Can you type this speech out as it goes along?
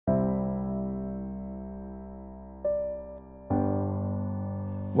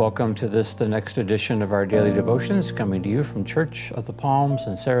Welcome to the next edition of our daily devotions, coming to you from Church of the Palms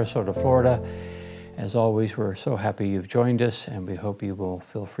in Sarasota, Florida. As always, we're so happy you've joined us, and we hope you will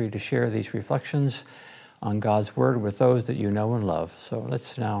feel free to share these reflections on God's Word with those that you know and love. So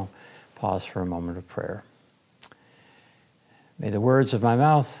let's now pause for a moment of prayer. May the words of my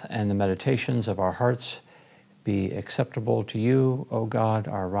mouth and the meditations of our hearts be acceptable to you, O God,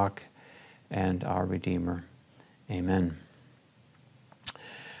 our rock and our Redeemer. Amen.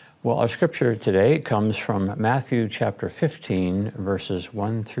 Well, our scripture today comes from Matthew chapter 15, verses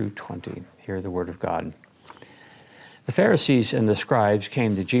 1 through 20. Hear the word of God. The Pharisees and the scribes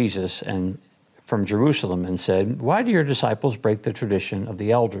came to Jesus from Jerusalem and said, "Why do your disciples break the tradition of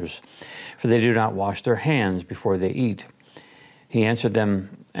the elders? For they do not wash their hands before they eat." He answered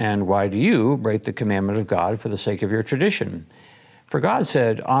them, "And why do you break the commandment of God for the sake of your tradition? For God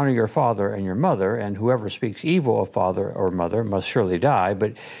said, 'Honor your father and your mother,' and whoever speaks evil of father or mother must surely die.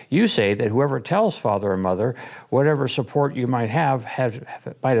 But you say that whoever tells father or mother, whatever support you might have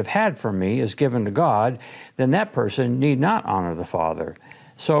had from me is given to God, then that person need not honor the father.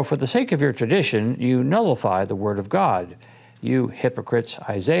 So for the sake of your tradition, you nullify the word of God. You hypocrites,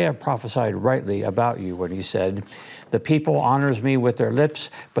 Isaiah prophesied rightly about you when he said, 'The people honors me with their lips,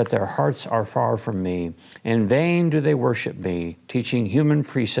 but their hearts are far from me. In vain do they worship me, teaching human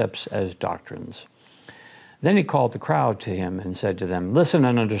precepts as doctrines.' Then he called the crowd to him and said to them, 'Listen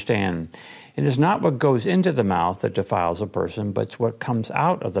and understand. It is not what goes into the mouth that defiles a person, but what comes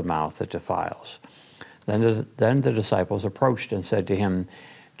out of the mouth that defiles.' Then the disciples approached and said to him,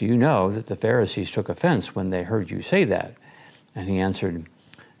 'Do you know that the Pharisees took offense when they heard you say that?' And he answered,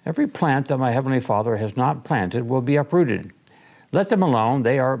 'Every plant that my heavenly Father has not planted will be uprooted. Let them alone.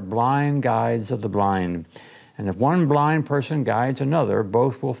 They are blind guides of the blind. And if one blind person guides another,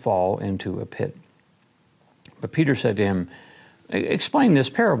 both will fall into a pit.' But Peter said to him, 'Explain this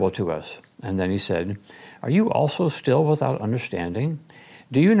parable to us.' And then he said, 'Are you also still without understanding?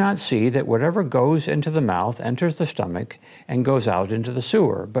 Do you not see that whatever goes into the mouth enters the stomach and goes out into the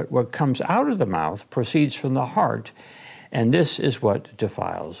sewer? But what comes out of the mouth proceeds from the heart, and this is what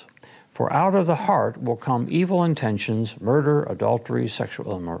defiles. For out of the heart will come evil intentions, murder, adultery,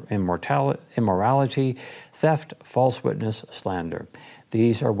 sexual immorality, theft, false witness, slander.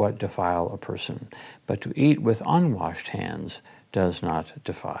 These are what defile a person. But to eat with unwashed hands does not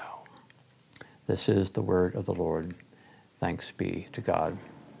defile." This is the word of the Lord. Thanks be to God.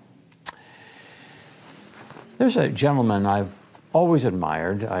 There's a gentleman I've always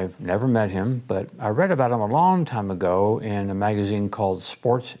admired. I've never met him, but I read about him a long time ago in a magazine called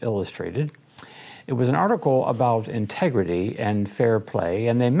Sports Illustrated. It was an article about integrity and fair play,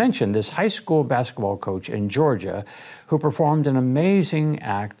 and they mentioned this high school basketball coach in Georgia who performed an amazing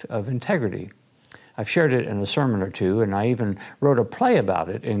act of integrity. I've shared it in a sermon or two, and I even wrote a play about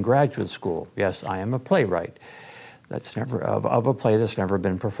it in graduate school. Yes, I am a playwright. That's of a play that's never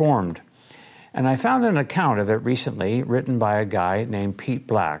been performed. And I found an account of it recently written by a guy named Pete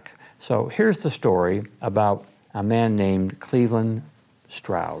Black. So here's the story about a man named Cleveland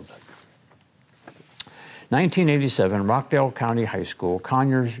Stroud. 1987, Rockdale County High School,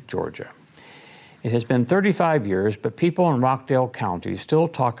 Conyers, Georgia. It has been 35 years, but people in Rockdale County still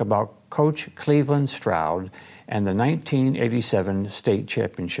talk about Coach Cleveland Stroud and the 1987 state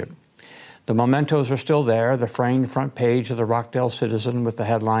championship. The mementos are still there, the framed front page of the Rockdale Citizen with the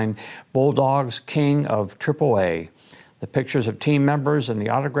headline, "Bulldogs King of AAA." The pictures of team members and the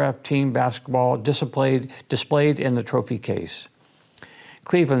autographed team basketball displayed in the trophy case.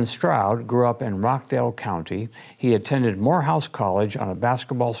 Cleveland Stroud grew up in Rockdale County. He attended Morehouse College on a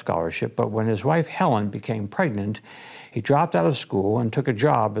basketball scholarship, but when his wife Helen became pregnant, he dropped out of school and took a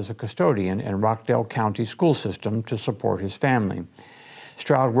job as a custodian in Rockdale County school system to support his family.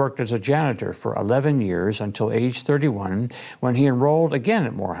 Stroud worked as a janitor for 11 years until age 31, when he enrolled again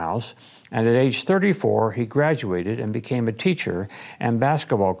at Morehouse, and at age 34, he graduated and became a teacher and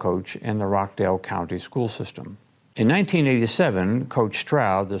basketball coach in the Rockdale County school system. In 1987, Coach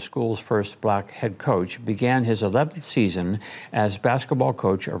Stroud, the school's first black head coach, began his 11th season as basketball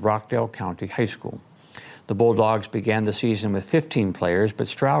coach of Rockdale County High School. The Bulldogs began the season with 15 players, but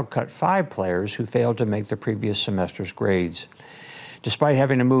Stroud cut 5 players who failed to make the previous semester's grades. Despite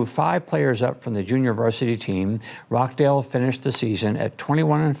having to move 5 players up from the junior varsity team, Rockdale finished the season at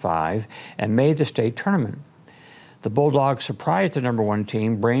 21-5 and made the state tournament. The Bulldogs surprised the number 1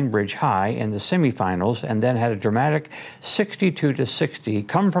 team, Brainbridge High, in the semifinals and then had a dramatic 62-60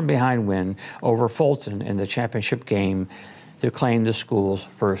 come-from-behind win over Fulton in the championship game to claim the school's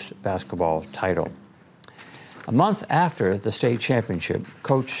first basketball title. A month after the state championship,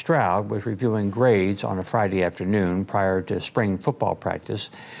 Coach Stroud was reviewing grades on a Friday afternoon prior to spring football practice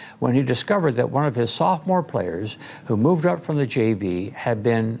when he discovered that one of his sophomore players who moved up from the JV had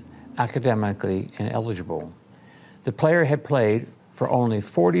been academically ineligible. The player had played for only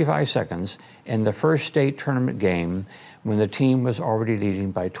 45 seconds in the first state tournament game when the team was already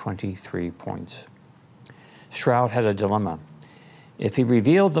leading by 23 points. Stroud had a dilemma. If he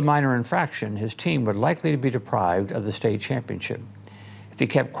revealed the minor infraction, his team would likely be deprived of the state championship. If he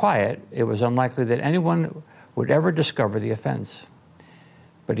kept quiet, it was unlikely that anyone would ever discover the offense.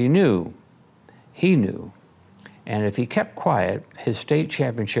 But he knew, and if he kept quiet, his state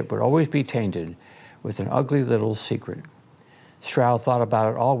championship would always be tainted with an ugly little secret. Stroud thought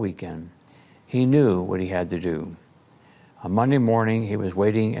about it all weekend. He knew what he had to do. On Monday morning, he was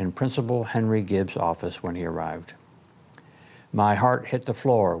waiting in Principal Henry Gibbs' office when he arrived. "My heart hit the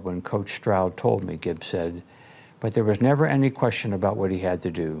floor when Coach Stroud told me," Gibbs said, "but there was never any question about what he had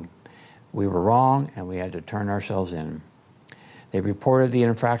to do. We were wrong, and we had to turn ourselves in." They reported the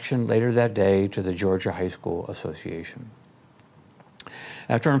infraction later that day to the Georgia High School Association.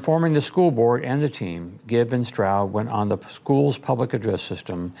 After informing the school board and the team, Gibb and Stroud went on the school's public address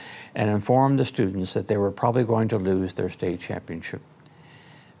system and informed the students that they were probably going to lose their state championship.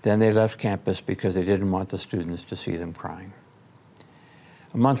 Then they left campus because they didn't want the students to see them crying.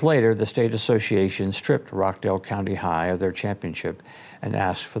 A month later, the state association stripped Rockdale County High of their championship and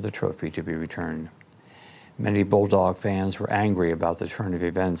asked for the trophy to be returned. Many Bulldog fans were angry about the turn of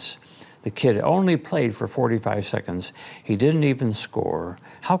events. The kid only played for 45 seconds. He didn't even score.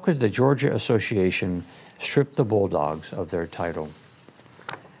 How could the Georgia Association strip the Bulldogs of their title?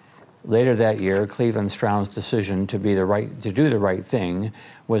 Later that year, Cleveland Stroud's decision to do the right thing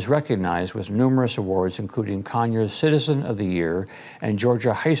was recognized with numerous awards, including Conyers Citizen of the Year and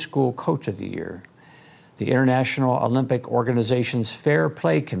Georgia High School Coach of the Year. The International Olympic Organization's Fair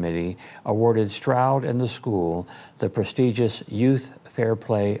Play Committee awarded Stroud and the school the prestigious Youth Fair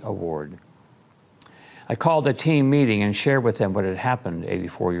Play Award. "I called a team meeting and shared with them what had happened,"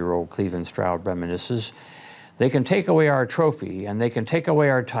 84-year-old Cleveland Stroud reminisces. "They can take away our trophy and they can take away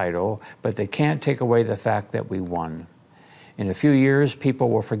our title, but they can't take away the fact that we won. In a few years, people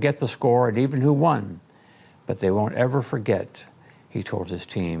will forget the score and even who won, but they won't ever forget," he told his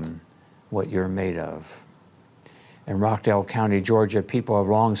team, "what you're made of." In Rockdale County, Georgia, people have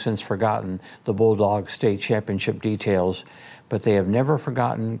long since forgotten the Bulldog state championship details, but they have never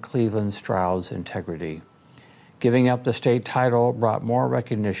forgotten Cleveland Stroud's integrity. Giving up the state title brought more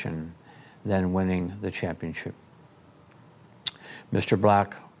recognition than winning the championship. Mr.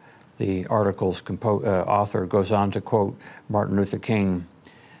 Black, the article's author, goes on to quote Martin Luther King,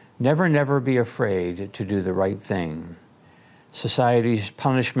 "Never, never be afraid to do the right thing. Society's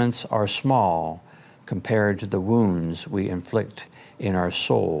punishments are small compared to the wounds we inflict in our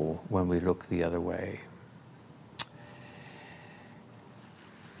soul when we look the other way."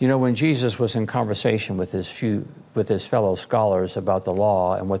 You know, when Jesus was in conversation with his fellow scholars about the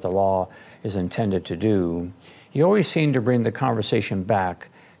law and what the law is intended to do, he always seemed to bring the conversation back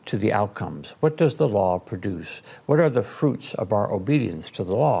to the outcomes. What does the law produce? What are the fruits of our obedience to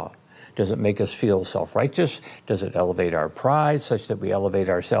the law? Does it make us feel self-righteous? Does it elevate our pride such that we elevate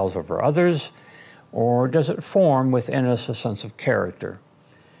ourselves over others? Or does it form within us a sense of character?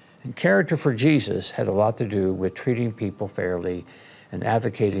 And character for Jesus had a lot to do with treating people fairly and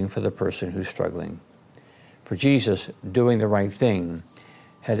advocating for the person who's struggling. For Jesus, doing the right thing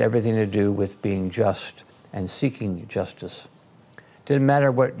had everything to do with being just and seeking justice. It didn't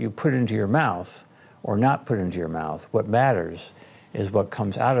matter what you put into your mouth or not put into your mouth. What matters is what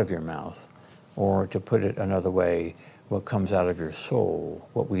comes out of your mouth, or to put it another way, what comes out of your soul.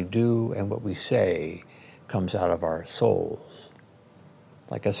 What we do and what we say comes out of our souls.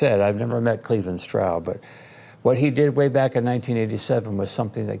 Like I said, I've never met Cleveland Stroud, but what he did way back in 1987 was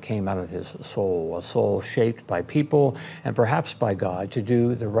something that came out of his soul, a soul shaped by people and perhaps by God to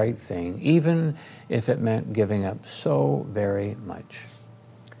do the right thing, even if it meant giving up so very much.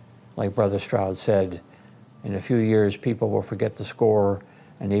 Like Brother Stroud said, in a few years, people will forget the score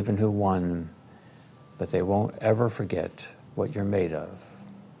and even who won, but they won't ever forget what you're made of.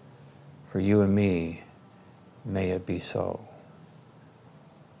 For you and me, may it be so.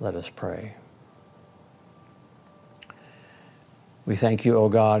 Let us pray. We thank you, O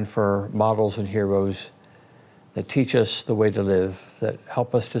God, for models and heroes that teach us the way to live, that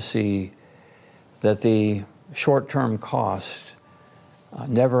help us to see that the short-term costs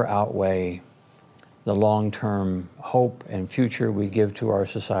never outweigh the long-term hope and future we give to our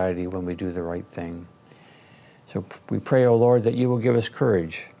society when we do the right thing. So we pray, O Lord, that you will give us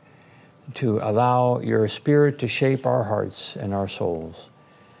courage to allow your Spirit to shape our hearts and our souls,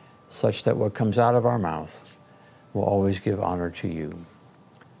 such that what comes out of our mouth will always give honor to you.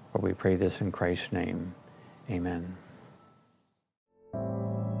 For we pray this in Christ's name. Amen.